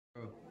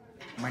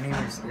My name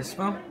is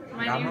Ismael.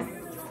 My name is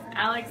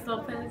Alex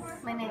Lopez.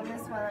 My name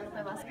is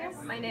Vasquez.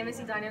 My name is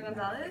Idania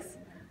Gonzalez.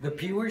 The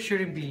P word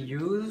shouldn't be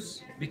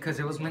used because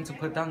it was meant to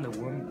put down the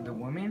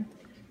woman,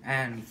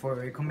 and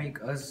for it could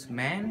make us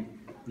men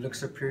look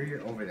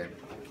superior over them.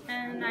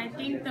 And I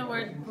think the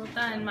word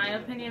puta, in my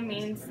opinion,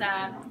 means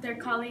that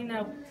they're calling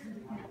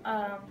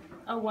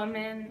a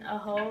woman a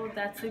hoe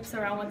that sleeps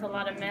around with a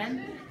lot of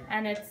men,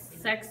 and it's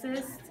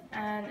sexist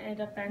and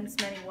it offends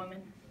many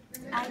women.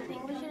 I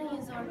think we shouldn't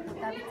use the word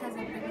puta because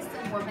it brings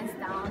the women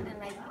down and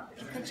like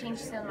it could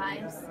change their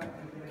lives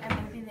and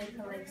maybe they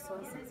could like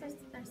suicide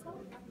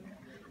themselves.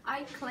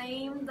 I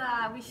claim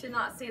that we should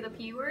not say the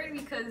P word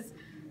because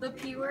the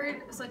P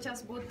word, such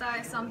as puta,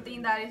 is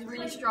something that is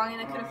really strong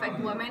and it could affect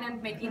women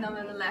and making them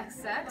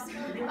less sex.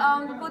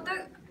 The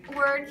puta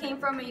word came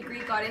from a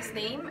Greek goddess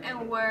name,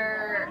 and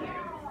where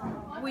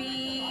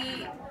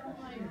we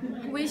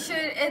should,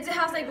 it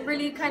has like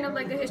really kind of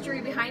like the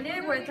history behind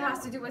it where it has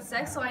to do with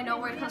sex, so I know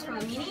where it comes from,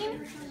 the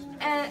meaning.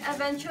 And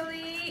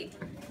eventually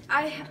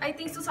I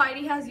think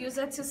society has used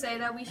it to say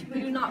that we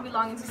do not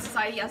belong into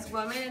society as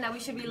women and that we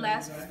should be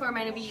less for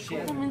men to be equal.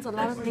 It means a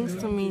lot of things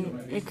to me.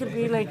 It could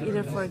be like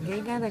either for a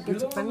gay guy that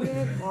gets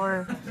offended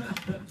or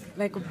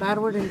like a bad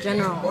word in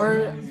general,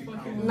 or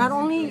not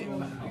only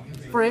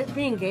for it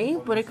being gay,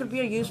 but it could be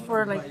used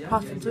for like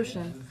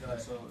prostitution.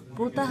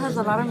 Puta has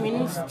a lot of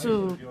meanings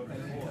to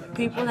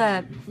people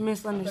that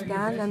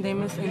misunderstand and they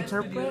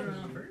misinterpret,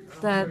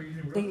 that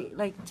they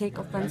like take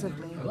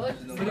offensively.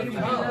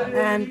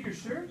 And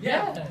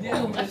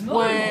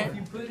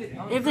when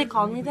if they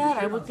called me that,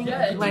 I would think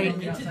like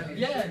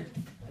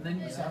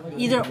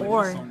either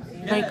or.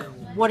 Like,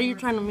 what are you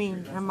trying to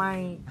mean? Am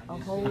I a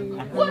hoe?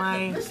 Am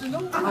I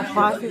a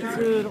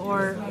prostitute?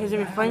 Or is it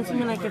referring to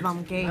me like if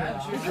I'm gay?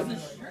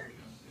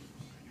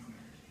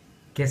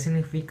 ¿Qué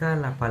significa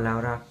la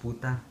palabra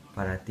puta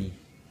para ti?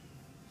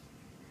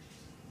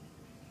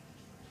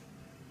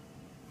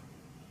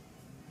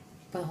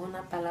 Pues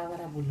una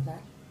palabra vulgar.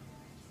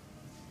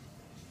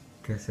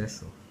 ¿Qué es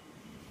eso?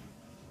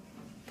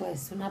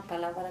 Pues una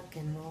palabra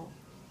que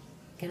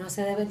no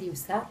se debe de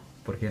usar.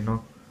 ¿Por qué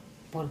no?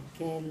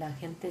 Porque la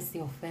gente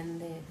se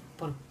ofende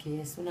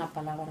porque es una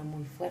palabra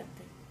muy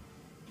fuerte.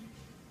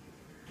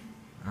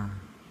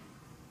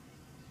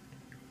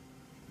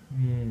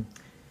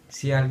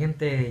 Si alguien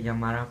te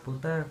llamara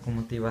puta,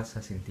 ¿cómo te ibas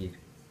a sentir?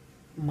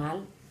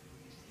 Mal.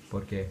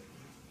 ¿Por qué?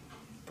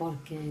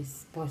 Porque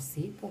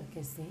sí.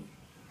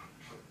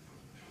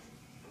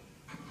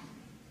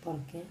 ¿Por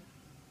qué?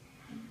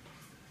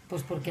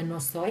 Pues porque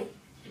no soy.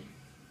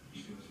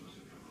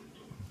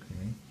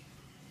 Okay.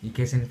 ¿Y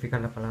qué significa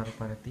la palabra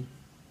para ti?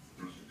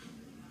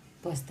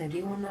 Pues te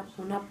digo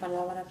una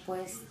palabra,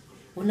 pues,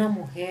 una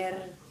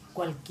mujer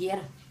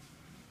cualquiera.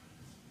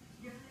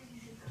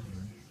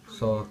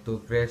 So,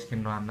 ¿tú crees que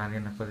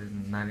nadie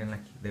la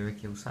debe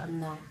que usar?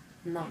 No.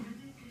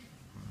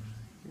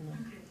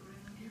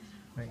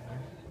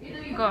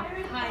 Go.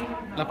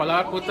 La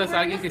palabra puta es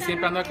alguien que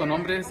siempre anda con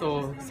hombres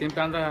o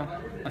siempre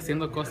anda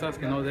haciendo cosas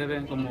que no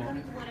deben, como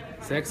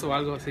sexo o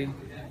algo así.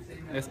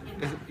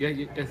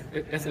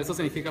 Eso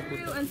significa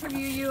puta. To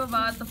interview you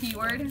about the P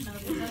word.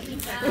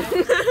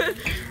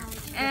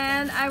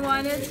 And I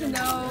wanted to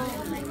know,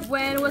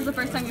 when was the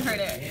first time you heard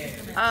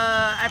it?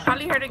 I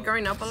probably heard it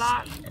growing up a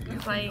lot.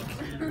 Like,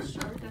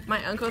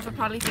 my uncles would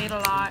probably say it a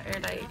lot, or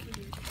like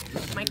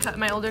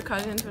my older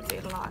cousins would say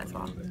it a lot as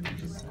well.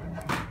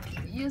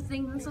 You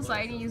think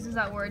society uses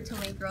that word to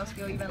make girls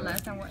feel even less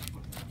than what?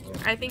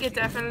 I think it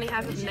definitely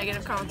has a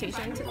negative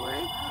connotation to the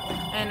word,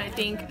 and I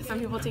think some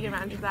people take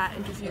advantage of that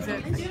and just use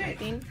it as a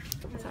thing.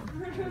 So.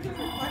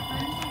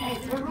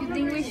 You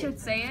think we should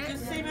say it,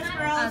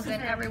 as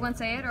in everyone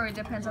say it, or it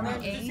depends on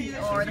the age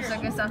or the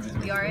circumstances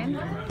we are in?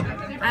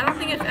 I don't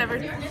think it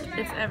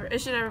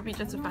should ever be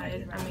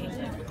justified. I mean,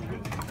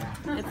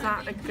 it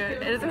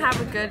doesn't have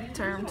a good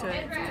term to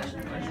it.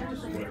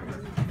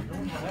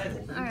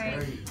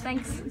 Alright,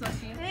 thanks.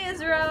 Hey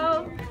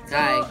Israel! So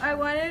Hi. I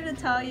wanted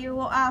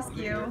to ask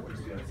you,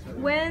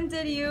 when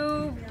did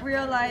you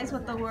realize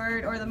what the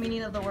word or the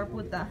meaning of the word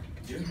puta?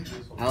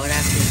 I would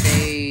have to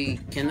say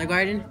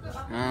kindergarten.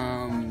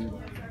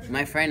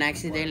 My friend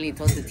accidentally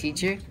told the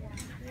teacher,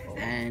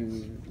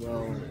 and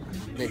well,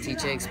 the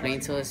teacher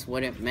explained to us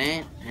what it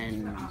meant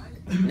and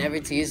never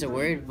to use the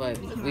word, but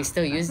we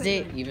still used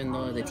it even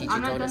though the teacher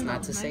told us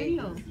not to say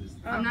it.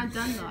 I'm not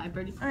done though. I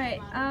barely.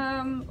 Alright,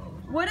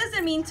 what does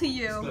it mean to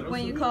you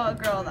when you call a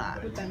girl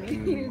that?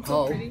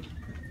 Oh.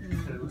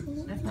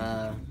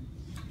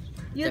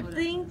 You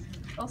think...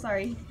 Oh,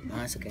 sorry.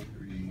 No, it's okay.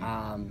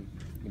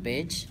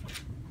 Bitch.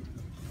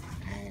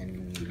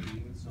 And...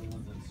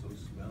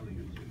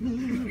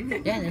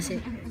 yeah, that's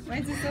it. Why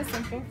is it so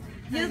simple?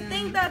 You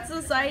think that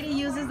society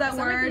uses that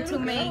word to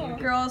make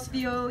girls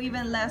feel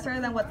even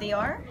lesser than what they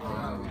are?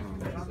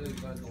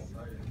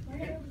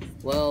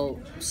 Well,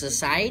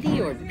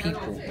 society or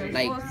people,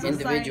 like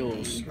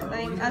individuals?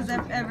 Like as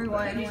if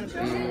everyone.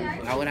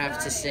 I would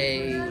have to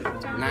say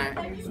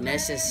not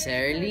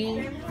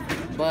necessarily,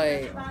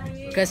 but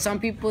because some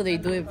people they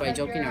do it by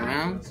joking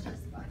around.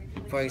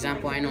 for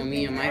example, I know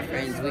me and my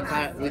friends,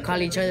 we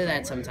call each other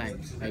that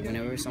sometimes. Like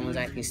whenever someone's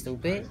acting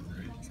stupid,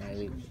 so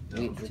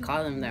we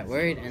call them that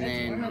word, and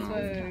then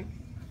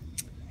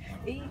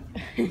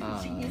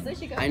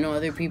I know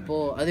other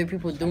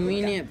people do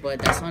mean it, but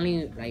that's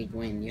only like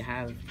when you're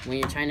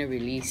trying to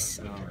release,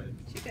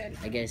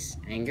 I guess,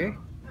 anger.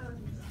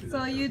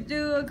 So you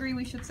do agree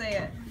we should say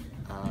it,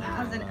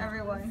 as in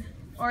everyone,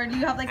 or do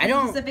you have like I a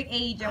don't- specific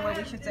age and where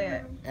we should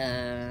say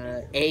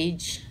it?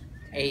 Age.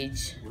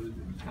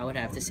 I would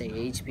have to say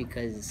age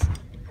because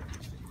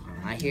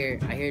I hear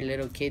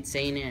little kids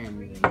saying it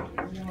and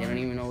they don't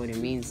even know what it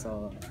means.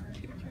 So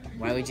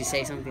why would you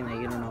say something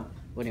that you don't know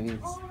what it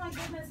means?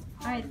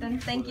 Alright then,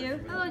 thank you.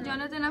 Hello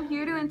Jonathan, I'm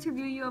here to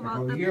interview you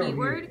about the P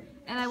word,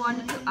 and I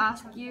wanted to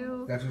ask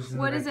you,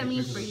 what does it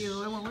mean for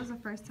you, and what was the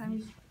first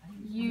time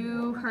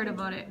you heard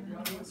about it?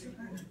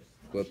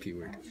 What P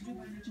word?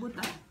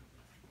 Buta.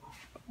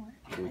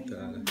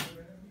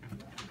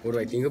 What do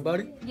I think about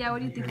it? Yeah, what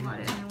do you think about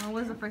it, and when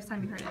was the first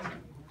time you heard it?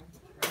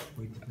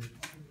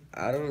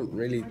 I don't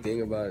really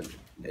think about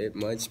it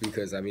much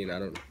because I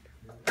don't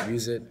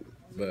use it.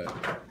 But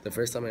the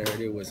first time I heard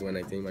it was when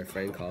I think my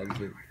friend called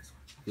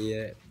me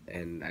it,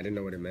 and I didn't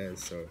know what it meant.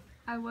 So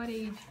At what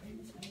age?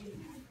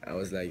 I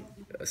was like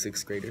a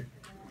 6th grader.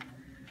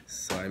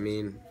 So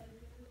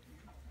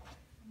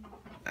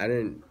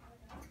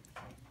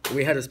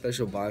we had a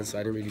special bond, so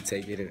I didn't really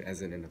take it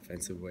as in an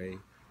offensive way.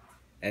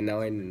 And now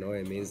I know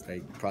it means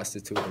like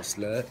prostitute or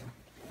slut.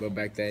 But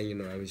back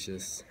then, I was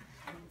just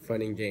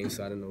fun and games,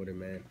 so I don't know what it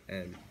meant.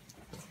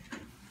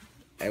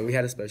 And we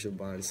had a special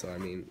bond, so I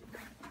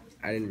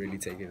didn't really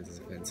take it as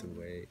an offensive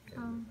way.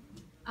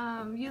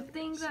 You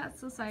think that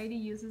society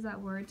uses that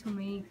word to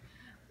make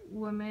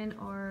women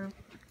or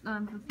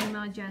the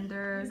female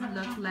gender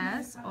look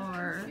less,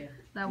 or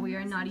that we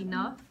are not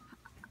enough,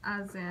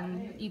 as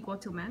in equal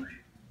to men?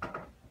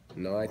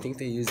 No, I think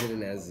they use it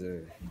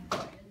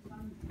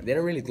they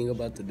don't really think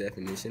about the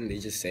definition. They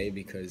just say it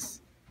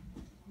because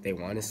they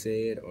want to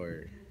say it,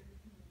 or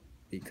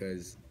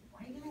because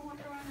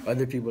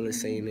other people are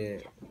saying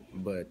it,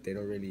 but they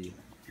don't really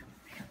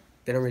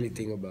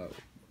think about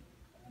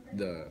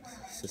the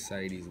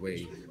society's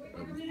way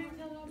of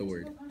the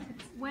word.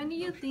 When do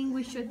you think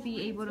we should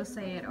be able to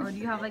say it, or do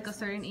you have like a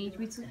certain age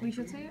we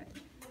should say it?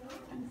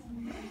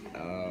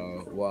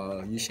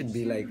 Well, you should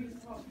be like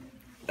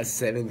a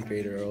 7th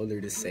grader or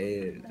older to say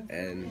it,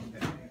 and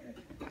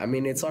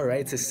it's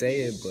alright to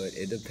say it, but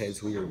it depends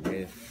who you're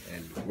with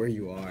and where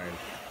you are.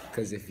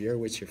 Because if you're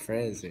with your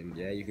friends, then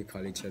yeah, you can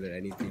call each other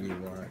anything you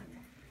want.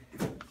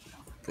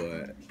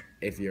 But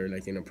if you're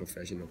like in a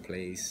professional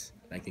place,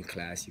 like in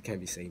class, you can't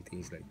be saying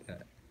things like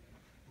that.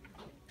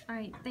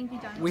 Alright, thank you,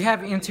 John. We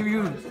have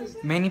interviewed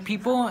many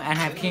people and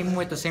have came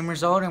with the same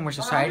result, and where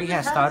society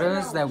has taught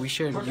us that we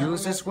should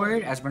use this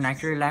word as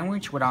vernacular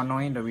language without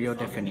knowing the real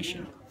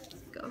definition.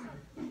 Go.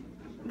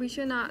 We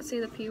should not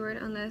say the P word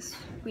unless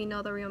we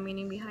know the real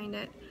meaning behind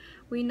it.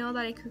 We know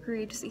that it could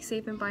create a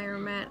safe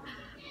environment,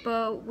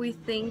 but we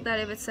think that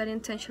if it's said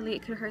intentionally,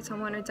 it could hurt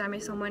someone or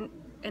damage someone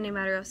in a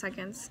matter of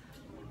seconds.